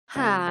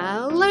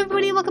Hello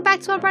everybody and welcome back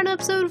to our brand new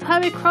episode of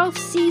Hermitcraft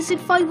Season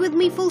 5 with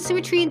me,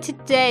 FalseSymmetry, and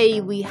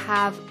today we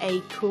have a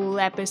cool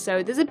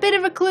episode. There's a bit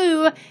of a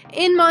clue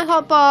in my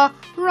hotbar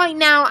right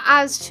now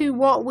as to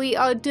what we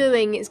are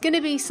doing. It's going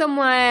to be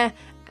somewhere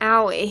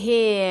out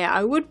here.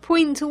 I would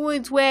point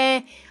towards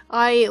where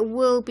I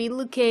will be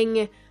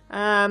looking,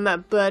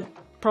 but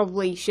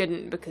probably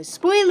shouldn't because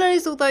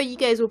spoilers, although you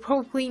guys will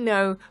probably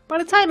know by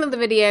the title of the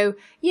video,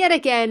 yet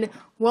again,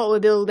 what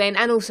we're building,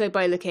 and also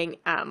by looking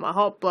at my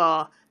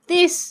hotbar.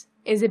 This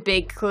is a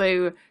big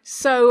clue,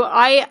 so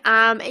I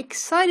am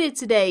excited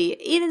today.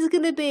 It is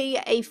going to be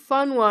a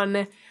fun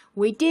one.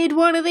 We did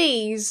one of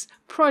these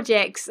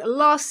projects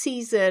last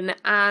season,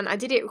 and I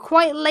did it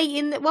quite late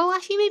in the, well,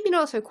 actually maybe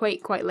not so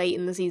quite late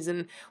in the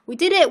season. We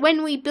did it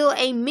when we built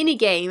a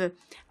minigame,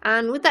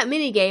 and with that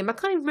minigame, I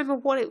can't even remember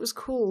what it was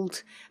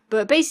called,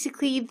 but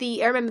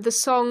basically I remember the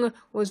song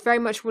was very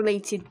much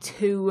related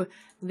to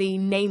the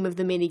name of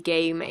the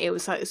minigame. It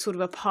was like sort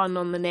of a pun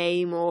on the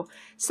name or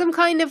some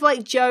kind of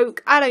like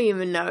joke. I don't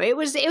even know. It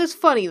was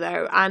funny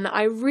though, and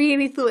I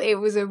really thought it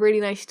was a really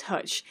nice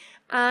touch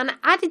and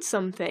added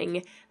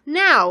something.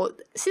 Now,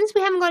 since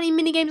we haven't got any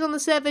minigames on the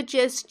server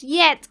just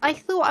yet, I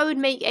thought I would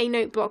make a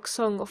note block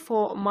song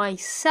for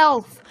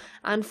myself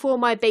and for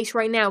my base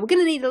right now. We're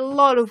going to need a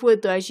lot of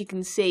wood though, as you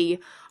can see.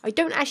 I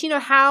don't actually know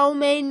how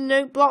many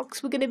note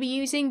blocks we're going to be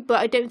using, but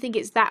I don't think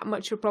it's that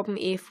much of a problem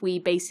if we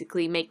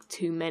basically make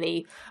too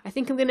many. I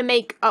think I'm going to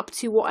make up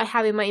to what I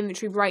have in my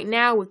inventory right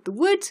now with the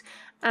wood,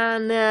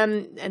 and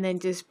then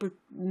just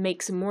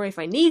make some more if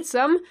I need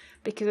some,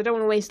 because I don't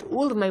want to waste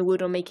all of my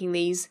wood on making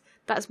these.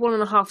 That's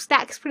 1.5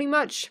 stacks pretty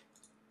much.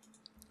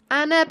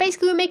 And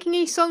basically we're making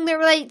a song that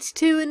relates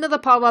to another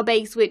part of our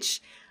base,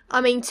 which, I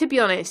mean, to be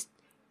honest,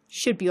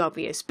 should be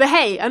obvious. But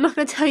hey, I'm not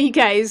going to tell you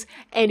guys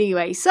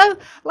anyway. So,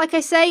 like I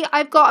say,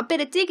 I've got a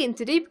bit of digging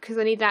to do because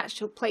I need an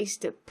actual place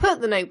to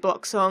put the note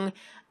block song.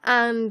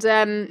 And,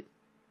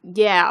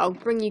 yeah, I'll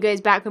bring you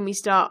guys back when we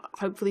start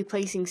hopefully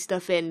placing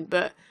stuff in.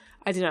 But,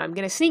 I don't know, I'm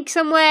going to sneak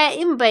somewhere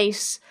in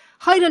base,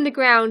 hide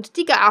underground,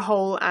 dig out a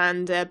hole,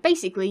 and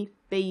basically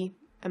be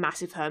a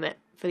massive hermit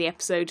for the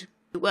episode.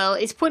 Well,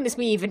 it's pointless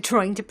me even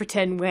trying to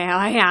pretend where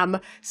I am.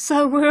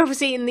 So we're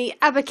obviously in the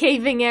Abba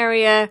Caving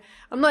area.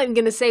 I'm not even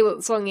going to say what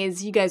the song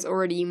is. You guys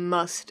already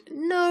must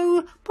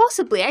know.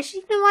 Possibly.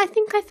 Actually, no, I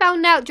think I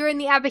found out during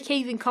the Abba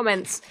Caving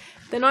comments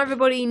that not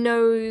everybody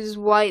knows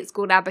why it's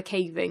called Abba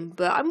Caving.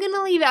 But I'm going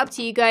to leave it up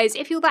to you guys.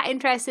 If you're that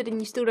interested and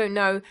you still don't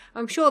know,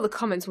 I'm sure the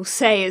comments will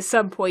say at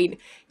some point.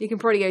 You can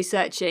probably go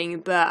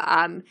searching. But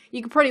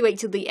you can probably wait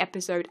till the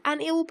episode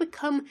and it will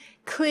become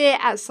clear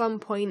at some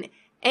point.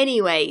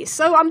 Anyway,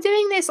 so I'm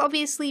doing this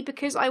obviously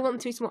because I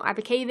want to do some more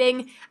Abba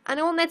Caving,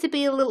 and I want there to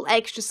be a little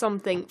extra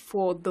something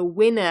for the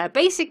winner.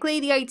 Basically,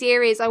 the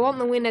idea is I want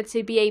the winner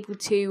to be able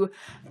to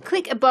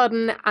click a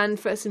button and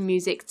for some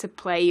music to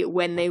play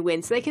when they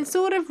win, so they can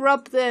sort of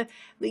rub it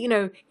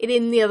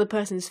in the other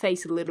person's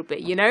face a little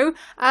bit, you know?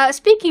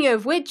 Speaking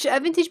of which,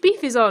 Vintage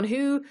Beef is on,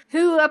 who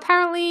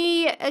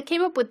apparently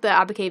came up with the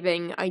Abba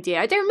Caving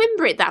idea. I don't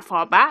remember it that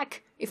far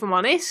back, if I'm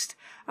honest.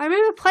 I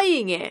remember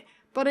playing it,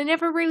 but I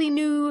never really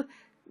knew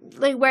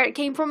like where it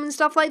came from and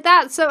stuff like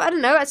that. So I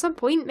don't know, at some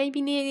point,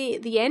 maybe near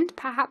the end,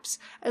 perhaps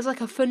as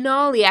like a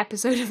finale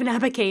episode of an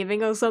Abba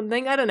Caving or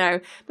something. I don't know.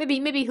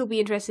 Maybe he'll be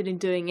interested in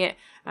doing it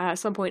at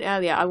some point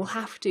earlier. I will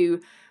have to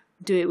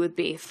do it with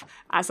Beef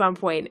at some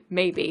point,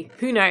 maybe.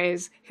 Who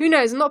knows? Who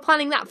knows? I'm not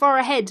planning that far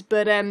ahead,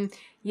 but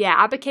yeah,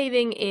 Abba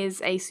Caving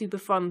is a super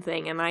fun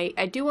thing, and I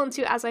do want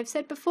to, as I've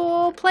said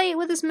before, play it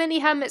with as many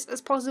hermits as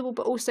possible,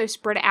 but also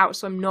spread it out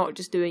so I'm not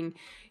just doing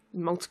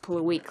multiple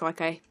a week like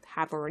I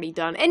have already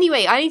done.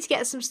 Anyway, I need to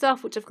get some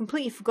stuff which I've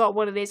completely forgot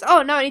what it is.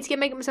 Oh no, I need to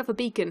make myself a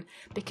beacon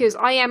because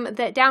I am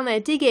down there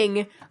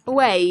digging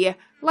away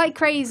like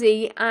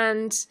crazy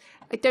and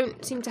I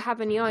don't seem to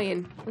have any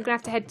iron. I'm gonna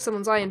have to head to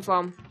someone's iron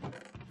farm.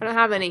 I don't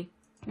have any.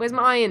 Where's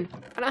my iron?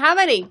 I don't have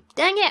any.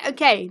 Dang it.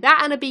 Okay,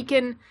 that and a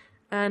beacon,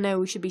 and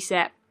we should be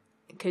set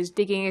because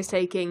digging is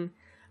taking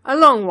a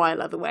long while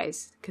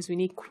otherwise because we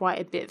need quite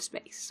a bit of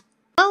space.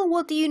 Well,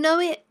 what do you know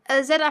it?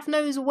 ZF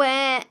knows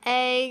where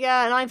an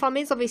iron farm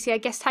is. Obviously, I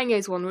guess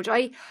Tango's one, which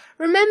I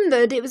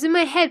remembered. It was in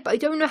my head, but I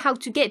don't know how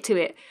to get to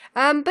it.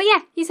 But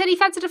yeah, he said he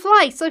fancied a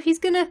fly, so he's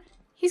gonna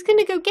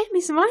go get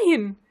me some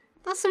iron.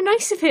 That's so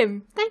nice of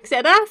him. Thanks,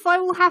 ZF. I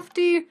will have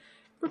to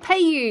repay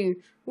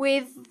you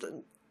with.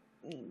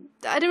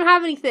 I don't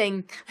have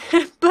anything,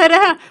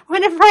 but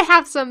whenever I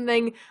have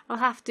something, I'll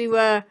have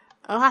to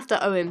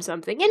owe him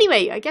something.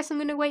 Anyway, I guess I'm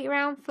gonna wait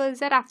around for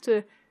ZF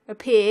to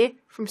appear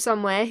from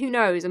somewhere. Who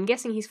knows? I'm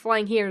guessing he's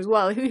flying here as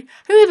well. Who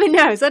even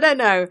knows? I don't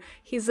know.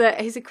 He's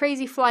a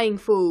crazy flying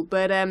fool.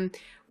 But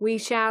we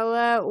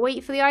shall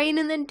wait for the iron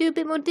and then do a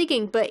bit more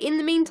digging. But in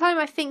the meantime,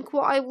 I think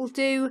what I will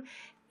do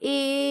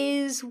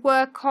is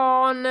work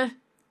on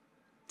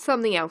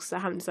something else. I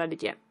haven't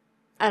decided yet.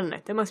 I don't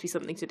know. There must be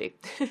something to do.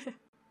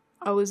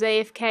 I was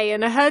AFK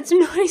and I heard some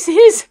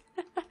noises.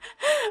 Oh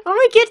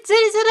my goodness!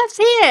 Is it up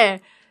here?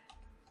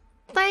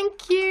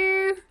 Thank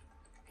you.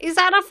 Is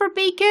that enough for a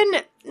beacon?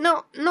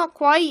 Not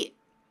quite.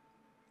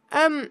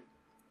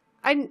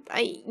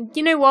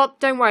 you know what?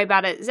 Don't worry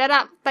about it.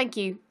 Zedap, thank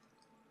you.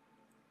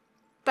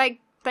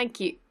 Thank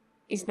you.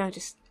 He's now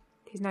just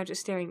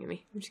staring at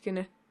me. I'm just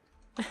gonna.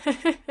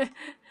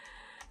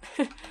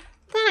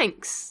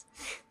 Thanks.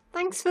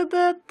 Thanks for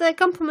the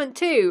compliment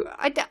too.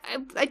 I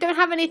don't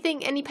have any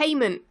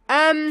payment.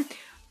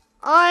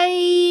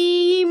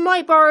 I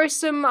might borrow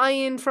some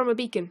iron from a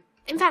beacon.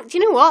 In fact, you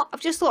know what? I've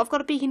just thought I've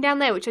got a beacon down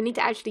there, which I need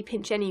to actually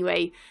pinch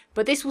anyway.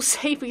 But this will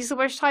save me so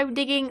much time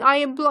digging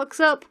iron blocks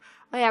up.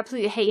 I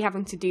absolutely hate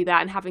having to do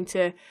that and having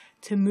to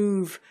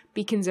move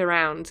beacons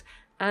around.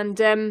 And,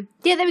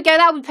 yeah, there we go.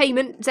 That'll be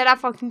payment.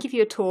 Zedaf, I can give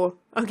you a tour.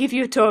 I'll give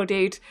you a tour,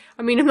 dude.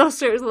 I mean, I'm not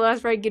sure it was the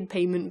last very good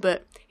payment,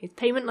 but it's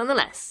payment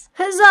nonetheless.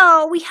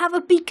 Huzzah! We have a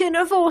beacon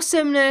of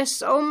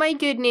awesomeness. Oh my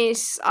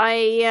goodness.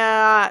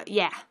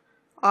 Yeah.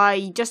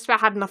 I just about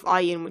had enough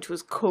iron, which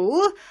was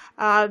cool.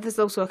 There's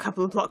also a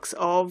couple of blocks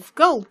of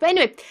gold. But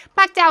anyway,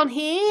 back down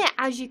here,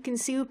 as you can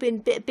see, we've been a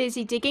bit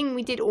busy digging.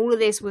 We did all of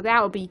this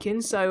without a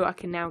beacon, so I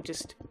can now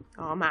just...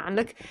 Oh man,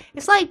 look.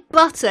 It's like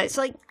butter. It's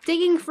like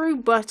digging through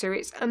butter.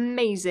 It's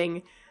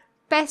amazing.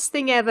 Best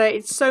thing ever.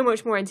 It's so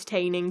much more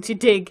entertaining to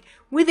dig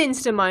with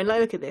Instamine. Like,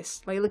 look at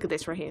this. Like, look at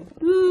this right here.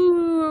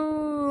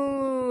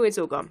 Ooh, it's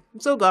all gone.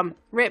 It's all gone.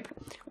 Rip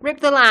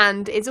the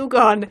land. It's all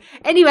gone.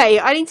 Anyway,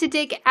 I need to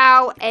dig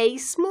out a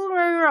small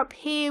area up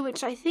here,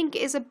 which I think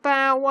is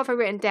about, what have I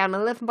written down?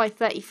 11 by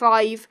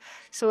 35.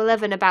 So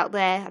 11 about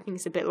there. I think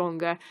it's a bit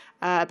longer.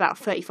 About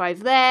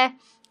 35 there.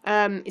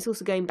 It's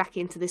also going back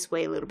into this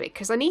way a little bit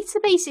because I need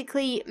to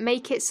basically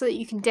make it so that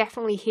you can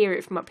definitely hear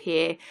it from up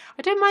here.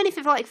 I don't mind if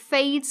it like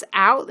fades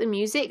out the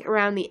music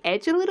around the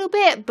edge a little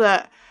bit,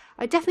 but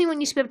I definitely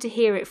want you to be able to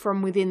hear it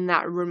from within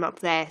that room up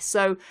there.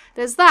 So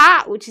there's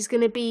that, which is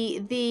going to be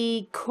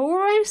the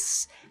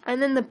chorus,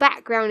 and then the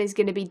background is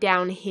going to be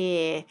down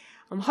here.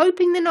 I'm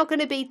hoping they're not going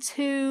to be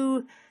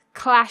too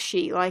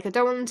clashy. Like, I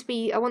don't want them to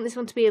be, I want this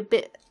one to be a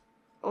bit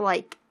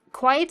like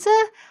quieter,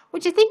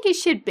 which I think it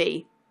should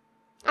be.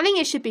 I think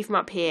it should be from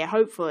up here,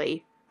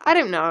 hopefully. I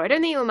don't know. I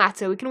don't think it'll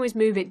matter. We can always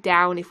move it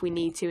down if we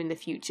need to in the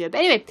future. But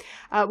anyway,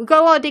 we've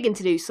got a lot of digging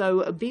to do,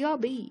 so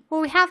BRB.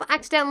 Well, we have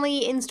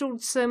accidentally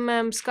installed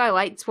some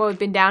skylights while we've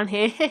been down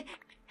here.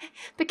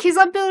 Because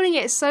I'm building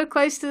it so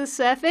close to the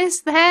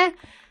surface there,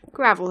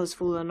 gravel has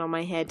fallen on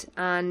my head.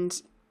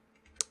 And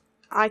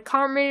I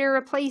can't really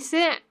replace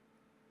it.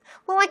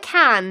 Well, I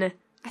can.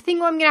 I think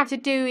what I'm going to have to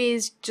do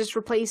is just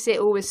replace it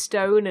all with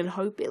stone and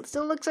hope it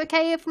still looks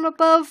okay from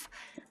above.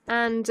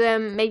 And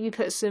maybe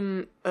put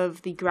some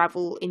of the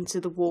gravel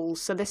into the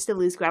walls, so there still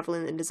is gravel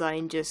in the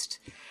design, just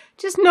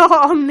not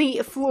on the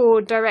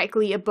floor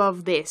directly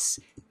above this,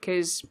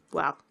 because,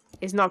 well,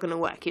 it's not going to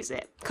work, is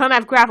it? Can't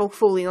have gravel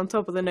falling on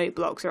top of the note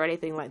blocks or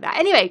anything like that.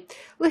 Anyway,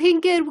 looking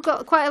good. We've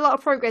got quite a lot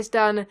of progress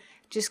done.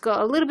 Just got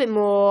a little bit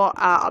more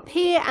up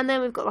here, and then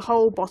we've got the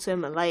whole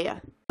bottom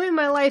layer. In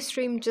my live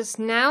stream just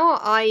now,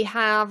 I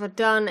have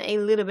done a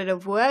little bit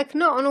of work,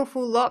 not an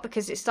awful lot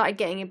because it started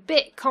getting a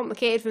bit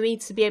complicated for me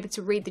to be able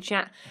to read the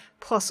chat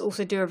plus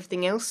also do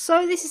everything else.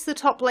 So this is the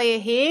top layer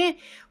here.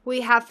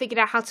 We have figured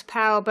out how to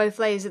power both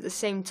layers at the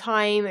same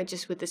time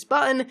just with this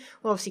button.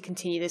 We'll obviously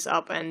continue this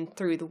up and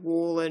through the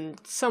wall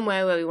and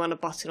somewhere where we want a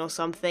button or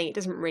something. It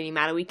doesn't really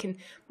matter. We can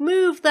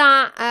move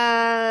that,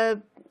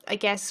 I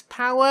guess,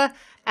 power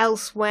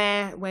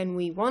elsewhere when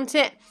we want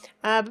it.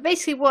 But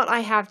basically what I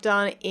have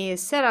done is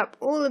set up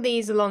all of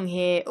these along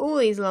here, all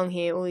these along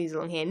here, all these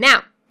along here.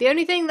 Now, the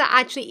only thing that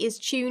actually is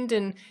tuned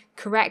and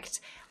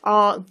correct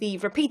are the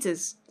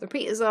repeaters. The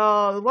repeaters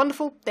are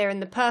wonderful. They're in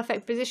the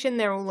perfect position.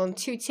 They're all on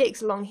 2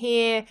 ticks along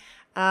here.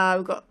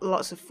 We've got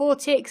lots of 4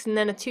 ticks and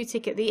then a 2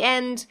 tick at the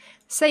end.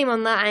 Same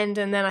on that end,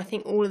 and then I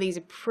think all of these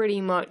are pretty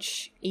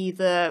much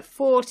either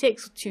 4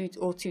 ticks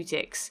or 2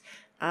 ticks.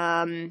 So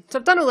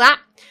I've done all that.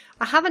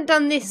 I haven't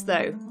done this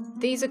though.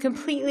 These are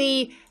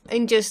completely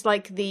in just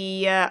like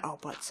the, oh,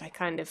 but I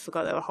kind of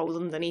forgot there were holes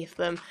underneath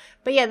them.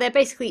 But yeah, they're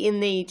basically in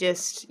the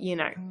just, you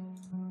know,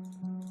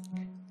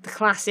 the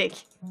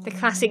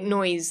classic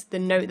noise, the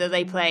note that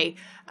they play.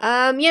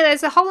 Yeah,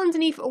 there's a hole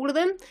underneath all of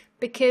them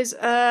because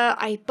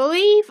I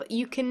believe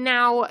you can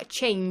now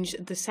change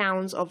the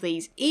sounds of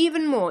these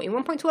even more. In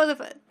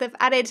 1.12 they've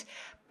added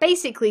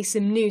basically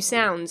some new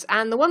sounds,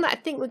 and the one that I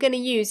think we're going to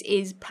use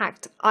is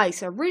packed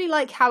ice. I really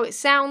like how it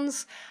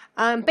sounds.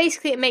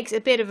 Basically it makes a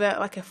bit of a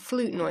like a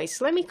flute noise.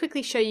 So let me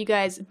quickly show you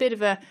guys a bit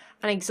of an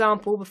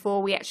example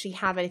before we actually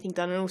have anything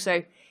done. And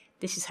also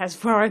this is how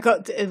far I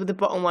got with the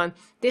bottom one.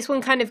 This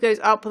one kind of goes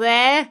up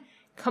there,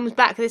 comes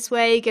back this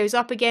way, goes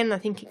up again. I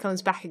think it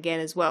comes back again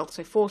as well.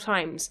 So 4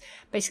 times,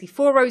 basically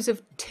 4 rows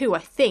of 2. I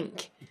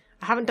think.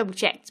 I haven't double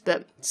checked,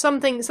 but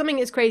something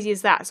as crazy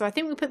as that. So I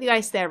think we put the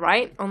ice there,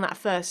 right, on that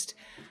first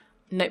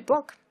note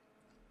block.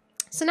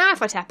 So now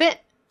if I tap it,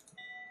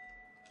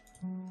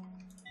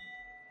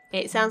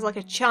 it sounds like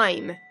a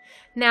chime.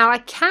 Now I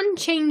can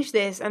change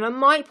this, and I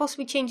might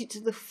possibly change it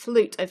to the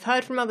flute. I've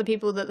heard from other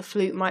people that the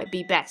flute might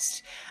be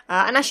best.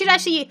 And I should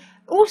actually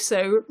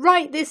also,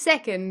 right this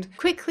second,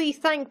 quickly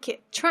thank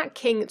Track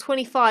King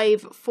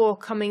 25 for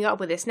coming up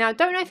with this. Now I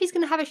don't know if he's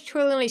going to have a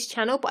tutorial on his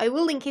channel, but I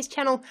will link his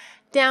channel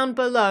down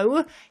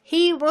below.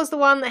 He was the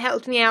one that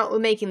helped me out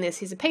with making this.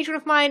 He's a patron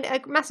of mine,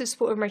 a massive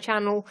supporter of my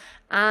channel,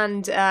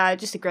 and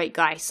just a great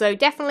guy. So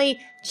definitely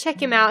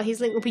check him out. His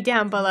link will be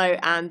down below,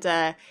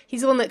 and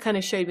he's the one that kind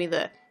of showed me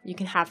that you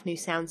can have new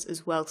sounds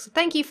as well. So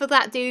thank you for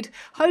that, dude.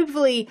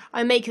 Hopefully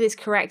I make this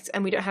correct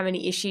and we don't have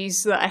any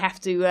issues that I have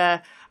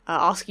to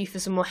ask you for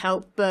some more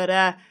help.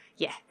 But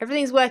yeah,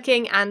 everything's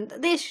working, and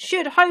this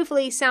should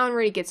hopefully sound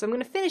really good. So I'm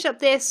going to finish up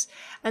this,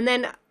 and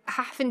then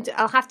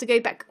I'll have to go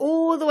back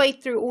all the way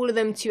through all of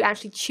them to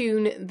actually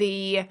tune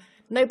the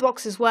note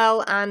blocks as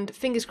well, and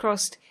fingers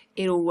crossed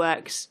it all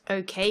works.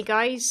 Okay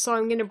guys, so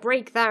I'm going to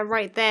break that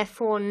right there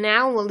for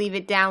now. We'll leave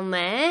it down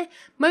there.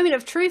 Moment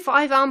of truth,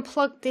 I've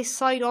unplugged this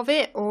side of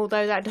it,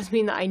 although that does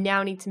mean that I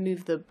now need to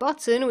move the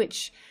button,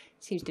 which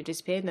seems to have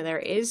disappeared. No, there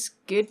it is.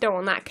 Good, don't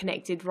want that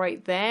connected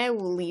right there.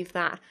 We'll leave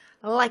that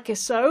like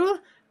so.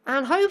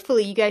 And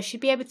hopefully you guys should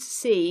be able to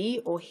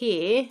see or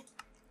hear,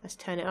 let's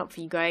turn it up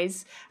for you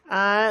guys,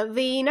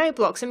 the note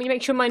blocks. I'm going to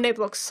make sure my note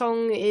block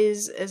song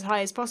is as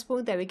high as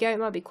possible. There we go, it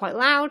might be quite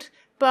loud,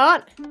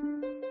 but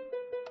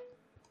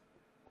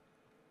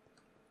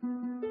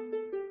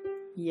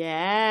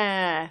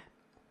yeah.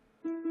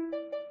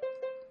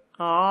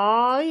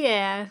 Oh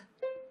yeah.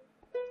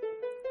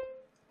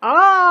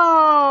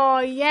 Oh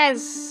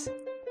yes.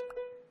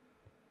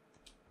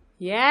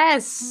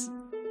 Yes.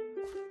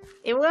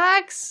 It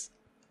works.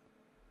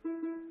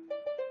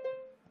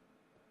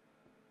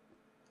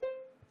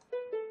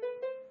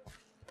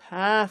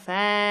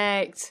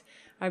 Perfect.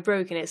 I've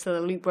broken it so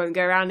the loop won't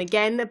go around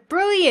again.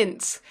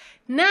 Brilliant.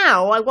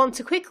 Now I want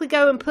to quickly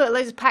go and put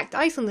loads of packed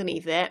ice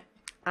underneath it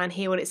and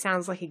hear what it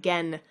sounds like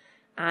again.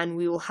 And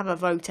we will have a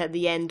vote at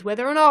the end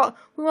whether or not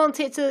we want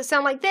it to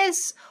sound like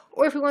this,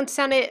 or if we want to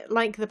sound it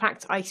like the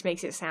packed ice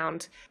makes it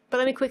sound. But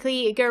let me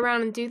quickly go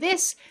around and do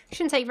this. It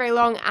shouldn't take very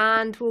long,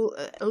 and we'll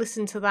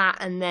listen to that,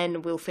 and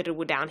then we'll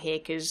fiddle down here,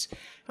 because,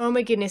 oh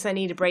my goodness, I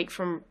need a break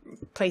from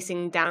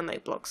placing down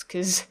note blocks,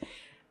 because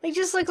they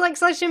just look like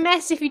such a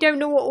mess if you don't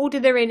know what order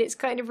they're in. It's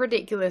kind of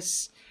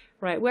ridiculous.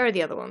 Right, where are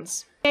the other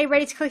ones? Okay,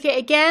 ready to click it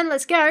again?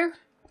 Let's go.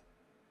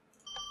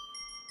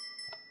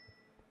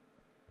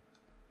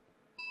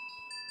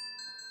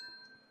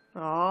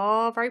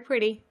 Oh, very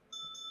pretty.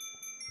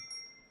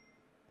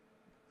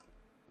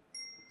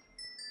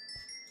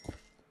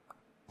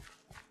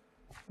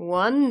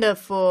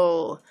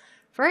 Wonderful.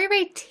 Very,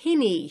 very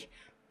tinny.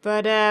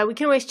 But we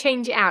can always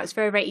change it out. It's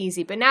very, very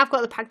easy. But now I've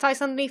got the packed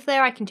ice underneath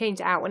there. I can change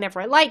it out whenever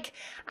I like.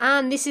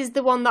 And this is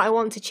the one that I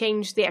want to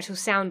change the actual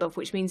sound of,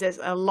 which means there's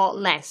a lot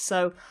less.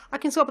 So I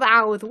can swap that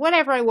out with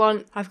whatever I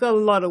want. I've got a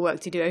lot of work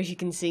to do, as you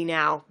can see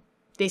now.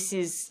 This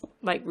is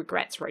like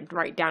regrets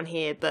right down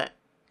here, but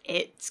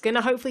it's going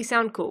to hopefully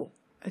sound cool.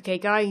 Okay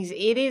guys,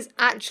 it is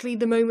actually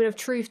the moment of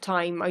truth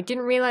time. I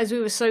didn't realise we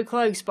were so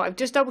close, but I've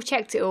just double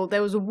checked it all.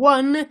 There was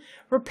one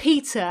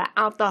repeater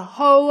out of the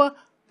whole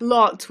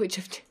lot, which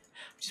I've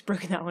just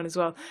broken that one as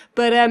well.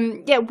 But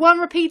yeah, one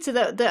repeater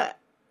that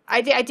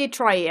I did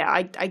try it.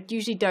 I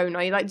usually don't.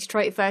 I like to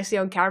try it firstly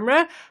on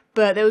camera,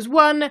 but there was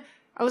one.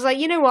 I was like,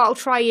 you know what, I'll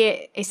try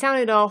it. It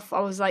sounded off. I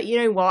was like, you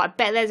know what, I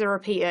bet there's a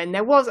repeater, and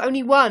there was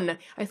only one.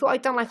 I thought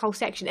I'd done like a whole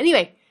section.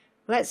 Anyway,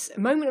 let's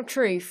moment of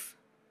truth.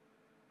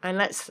 And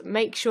let's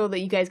make sure that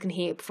you guys can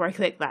hear it before I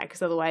click that,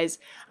 because otherwise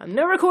I'm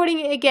not recording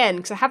it again,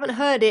 because I haven't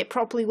heard it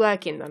properly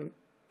working. I'm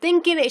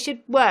thinking it should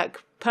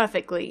work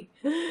perfectly.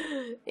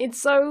 It's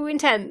so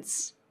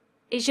intense.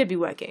 It should be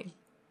working.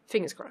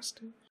 Fingers crossed.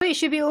 It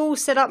should be all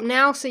set up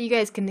now so you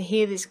guys can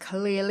hear this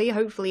clearly.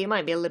 Hopefully it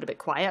might be a little bit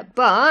quiet,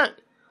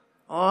 but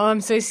oh,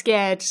 I'm so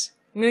scared.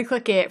 I'm going to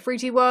click it. 3,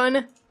 2,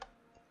 1.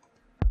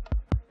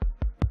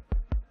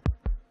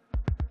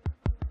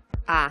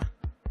 Ah.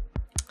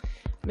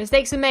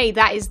 Mistakes are made.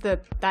 That is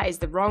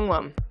the wrong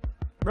one.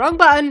 Wrong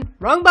button.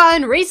 Wrong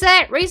button.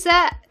 Reset.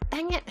 Reset.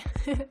 Dang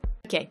it.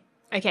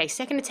 Okay.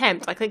 Second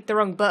attempt. I clicked the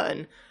wrong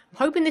button. I'm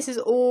hoping this is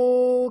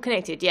all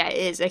connected. Yeah, it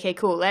is. Okay,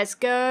 cool. Let's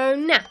go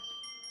now.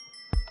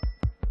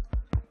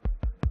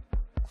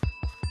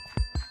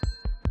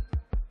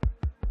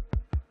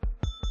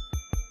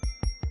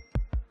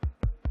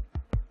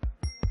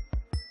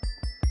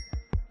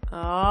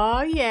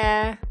 Oh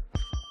yeah.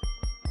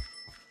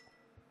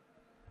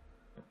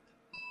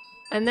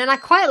 And then I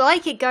quite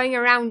like it going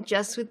around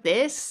just with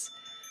this,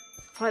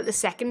 for like the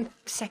second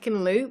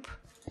loop,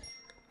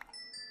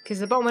 because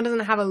the bottom one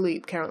doesn't have a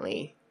loop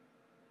currently,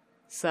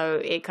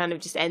 so it kind of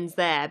just ends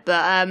there.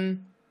 But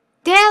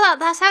yeah,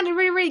 that sounded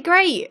really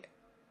great.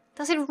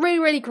 That sounded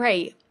really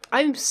great.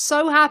 I'm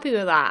so happy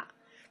with that,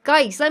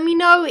 guys. Let me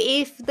know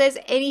if there's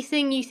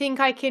anything you think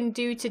I can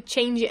do to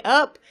change it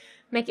up,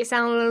 make it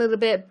sound a little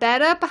bit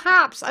better,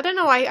 perhaps. I don't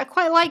know. I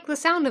quite like the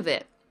sound of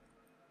it.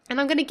 And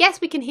I'm going to guess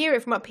we can hear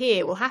it from up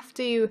here. We'll have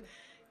to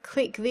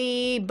click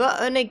the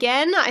button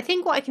again. I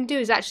think what I can do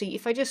is actually,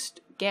 if I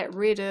just get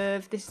rid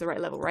of, this is the right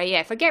level, right?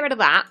 Yeah, if I get rid of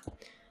that,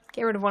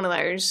 get rid of one of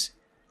those,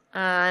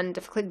 and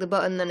if I click the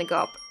button, then I go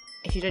up.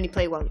 It should only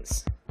play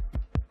once.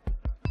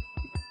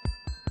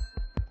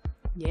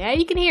 Yeah,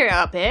 you can hear it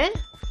up here.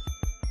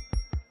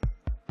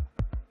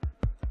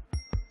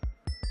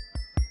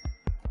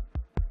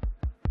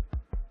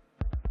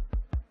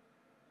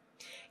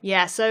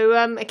 Yeah, so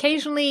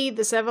occasionally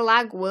the server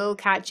lag will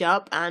catch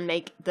up and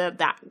make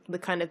the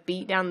kind of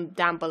beat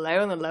down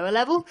below on the lower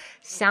level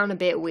sound a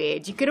bit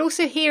weird. You could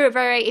also hear it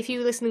if you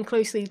were listening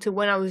closely to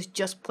when I was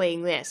just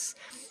playing this.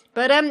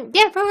 But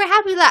yeah, very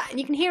happy with that, and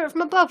you can hear it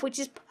from above, which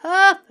is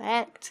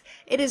perfect.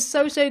 It is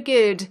so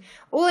good.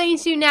 All I need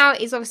to do now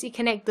is obviously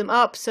connect them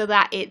up so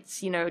that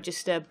it's, you know,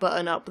 just a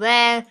button up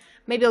there.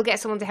 Maybe I'll get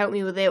someone to help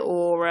me with it,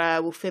 or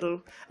we'll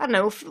fiddle. I don't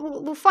know.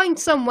 We'll find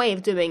some way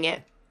of doing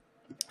it.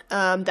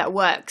 That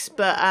works,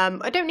 but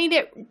I don't need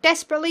it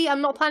desperately.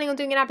 I'm not planning on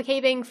doing an Abba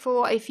Caving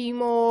for a few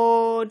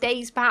more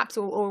days perhaps,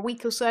 or a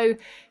week or so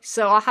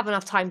I'll have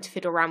enough time to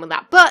fiddle around with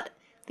that. But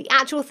the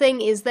actual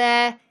thing is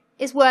there,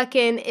 it's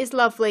working, it's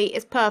lovely,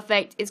 it's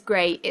perfect, it's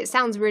great, it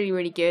sounds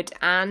really good,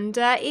 and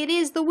it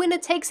is the winner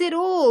takes it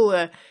all.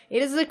 It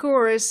is the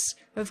chorus,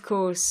 of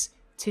course,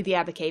 to the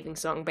Abba Caving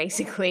song,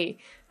 basically.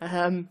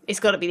 It's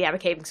got to be the Abba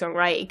Caving song,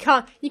 right?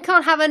 You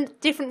can't have a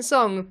different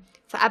song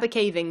for Abba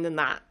Caving than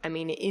that. I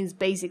mean, it is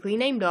basically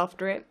named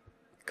after it.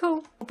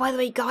 Cool. Oh, by the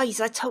way, guys,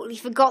 I totally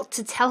forgot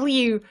to tell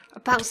you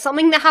about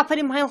something that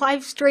happened in my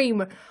live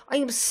stream. I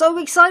am so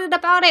excited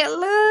about it.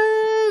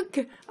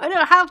 Look! I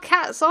don't have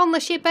cats on the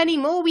ship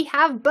anymore. We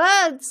have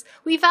birds.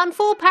 We found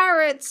 4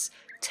 parrots.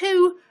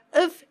 2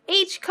 of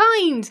each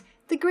kind.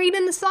 The green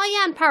and the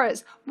cyan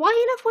parrots. Why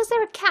on earth was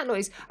there a cat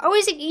noise? Oh,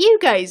 is it you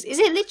guys? Is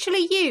it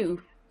literally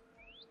you?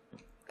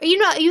 Are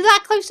you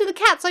that close to the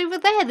cats over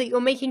there that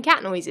you're making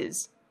cat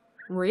noises?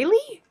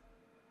 Really?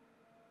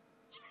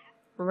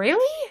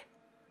 Really?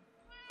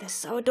 They're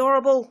so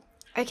adorable.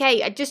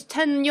 Okay, I just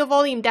turned your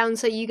volume down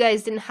so you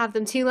guys didn't have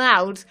them too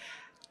loud.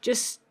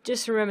 Just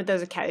remember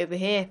there's a cat over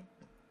here.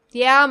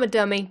 Yeah, I'm a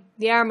dummy.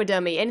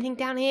 Anything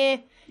down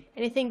here?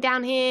 Anything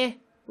down here?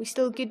 We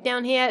still good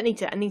down here? I need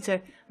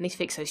to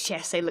fix those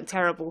chests. They look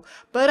terrible.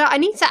 But I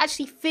need to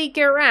actually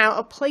figure out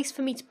a place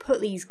for me to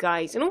put these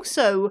guys. And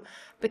also,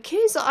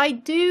 because I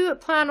do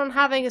plan on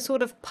having a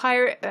sort of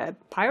pirate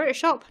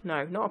shop?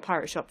 No, not a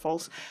pirate shop,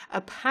 false. A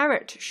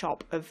parrot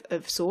shop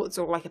of sorts,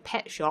 or like a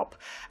pet shop.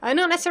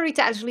 Not necessarily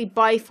to actually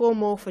buy 4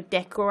 more for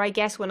decor, I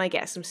guess, when I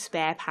get some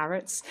spare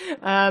parrots.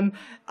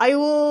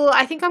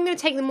 I think I'm going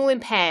to take them all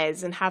in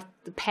pairs and have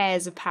the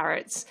pairs of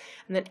parrots.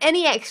 And then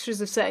any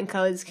extras of certain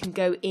colours can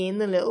go in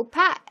the little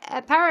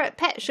parrot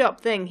pet shop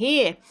thing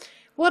here.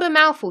 What a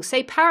mouthful.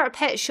 Say parrot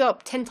pet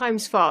shop 10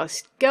 times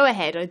fast. Go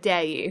ahead, I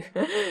dare you.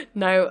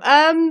 No,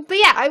 but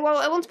yeah, I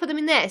want to put them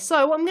in there.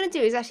 So what I'm going to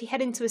do is actually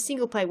head into a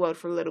single player world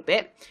for a little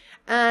bit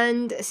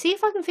and see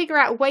if I can figure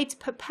out a way to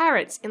put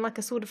parrots in like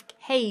a sort of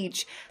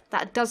cage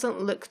that doesn't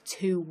look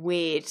too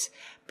weird.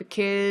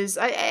 Because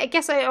I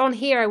guess on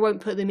here I won't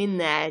put them in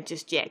there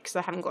just yet because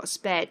I haven't got a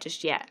spare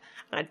just yet.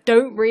 And I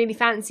don't really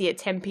fancy at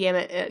 10 PM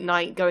at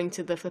night going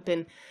to the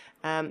flipping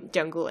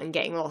jungle and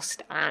getting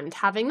lost and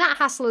having that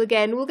hassle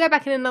again. We'll go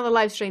back in another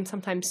live stream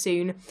sometime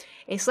soon.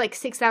 It's like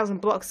 6,000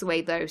 blocks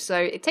away though, so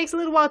it takes a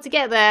little while to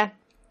get there.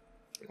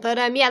 But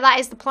yeah, that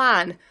is the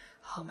plan.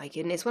 Oh my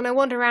goodness, when I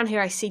wander around here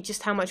I see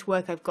just how much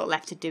work I've got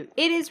left to do.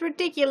 It is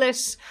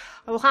ridiculous.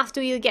 I will have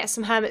to either get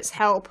some Hermit's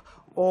help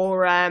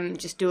or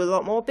just do a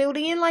lot more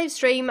building in live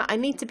stream. I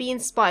need to be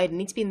inspired, I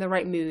need to be in the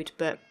right mood,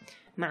 but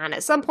man,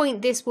 at some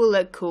point this will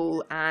look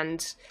cool,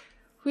 and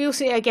we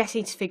also, I guess,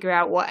 need to figure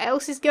out what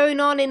else is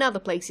going on in other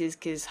places,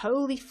 because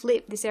holy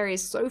flip, this area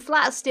is so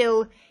flat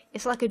still.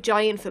 It's like a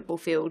giant football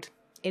field.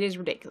 It is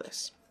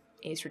ridiculous.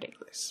 It is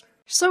ridiculous.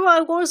 So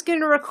I was going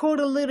to record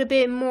a little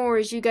bit more,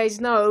 as you guys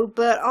know,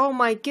 but oh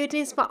my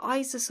goodness, my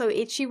eyes are so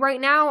itchy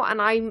right now,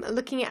 and I'm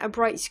looking at a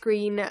bright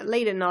screen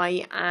late at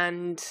night,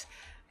 and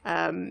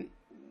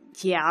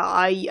yeah,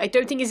 I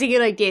don't think it's a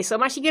good idea, so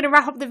I'm actually going to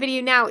wrap up the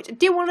video now, which I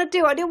didn't want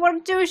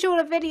to do a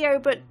shorter video,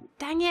 but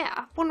dang it,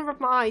 I want to rub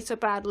my eyes so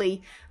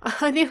badly.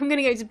 I think I'm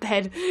going to go to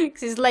bed,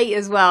 because it's late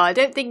as well. I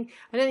don't think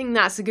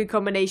that's a good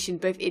combination,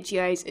 both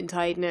itchy eyes and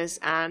tiredness,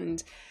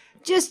 and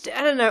just,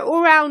 I don't know,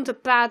 all around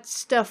bad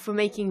stuff for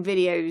making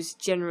videos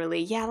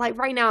generally. Yeah, like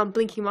right now I'm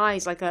blinking my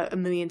eyes like a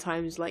million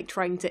times, like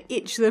trying to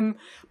itch them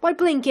by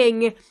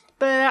blinking.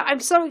 But I'm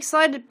so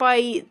excited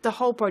by the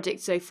whole project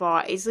so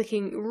far. It's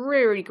looking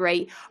really, really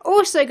great.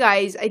 Also,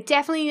 guys, I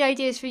definitely need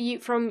ideas for you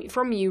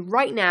from you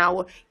right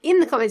now in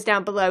the comments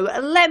down below.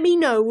 Let me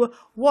know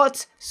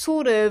what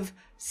sort of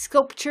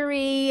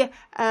sculpture-y,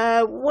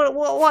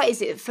 what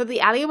is it for the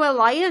Alien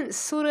Alliance?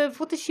 Sort of,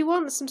 what does she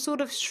want? Some sort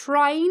of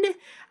shrine?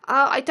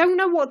 I don't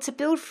know what to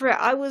build for it.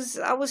 I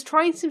was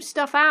trying some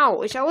stuff out,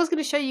 which I was going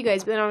to show you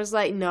guys, but then I was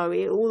like, no,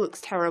 it all looks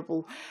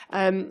terrible.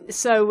 Yeah,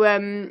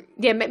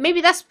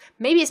 maybe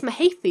it's my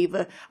hay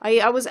fever.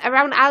 I was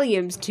around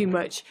aliens too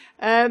much.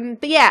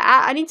 But yeah,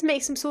 I need to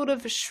make some sort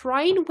of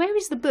shrine. Where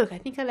is the book? I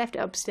think I left it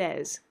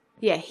upstairs.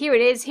 Yeah, here it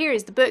is. Here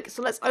is the book.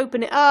 So let's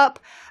open it up.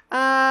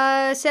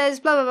 It says,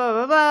 blah, blah, blah,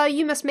 blah, blah.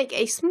 You must make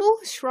a small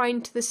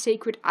shrine to the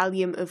sacred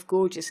allium of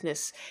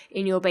gorgeousness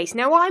in your base.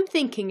 Now, what I'm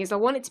thinking is I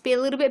want it to be a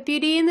little bit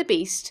Beauty and the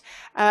Beast.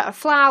 A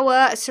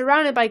flower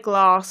surrounded by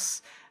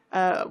glass.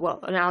 well,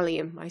 an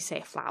allium, I say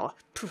a flower.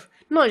 Pff,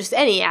 not just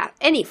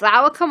any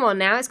flower, come on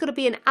now, it's got to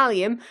be an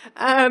allium.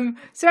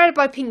 Surrounded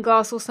by pink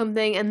glass or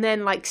something, and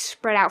then like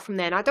spread out from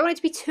there. And I don't want it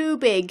to be too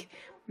big,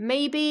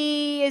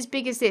 maybe as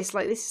big as this,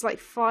 like this is like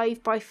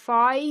 5 by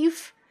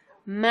 5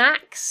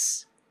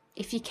 max,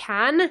 if you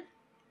can.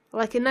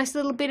 Like a nice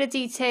little bit of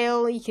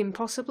detail, you can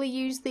possibly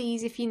use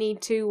these if you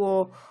need to,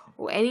 or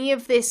any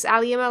of this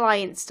Allium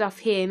Alliance stuff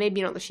here.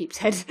 Maybe not the sheep's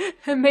head.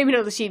 Maybe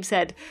not the sheep's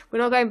head. We're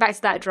not going back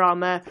to that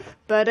drama.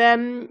 But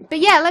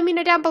yeah, let me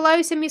know down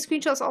below. Send me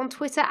screenshots on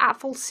Twitter.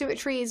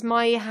 @FalseSymmetry is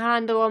my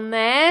handle on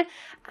there.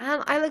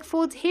 And I look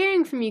forward to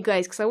hearing from you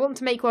guys, because I want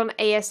to make one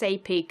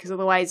ASAP, because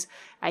otherwise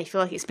I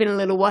feel like it's been a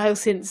little while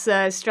since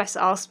Stress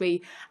asked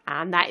me,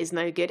 and that is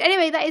no good.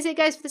 Anyway, that is it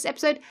guys for this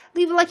episode.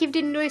 Leave a like if you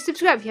did enjoy,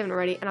 subscribe if you haven't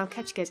already, and I'll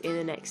catch you guys in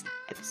the next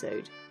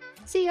episode.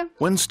 See ya!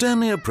 When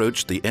Stanley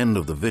approached the end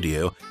of the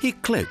video, he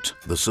clicked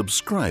the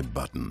subscribe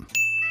button.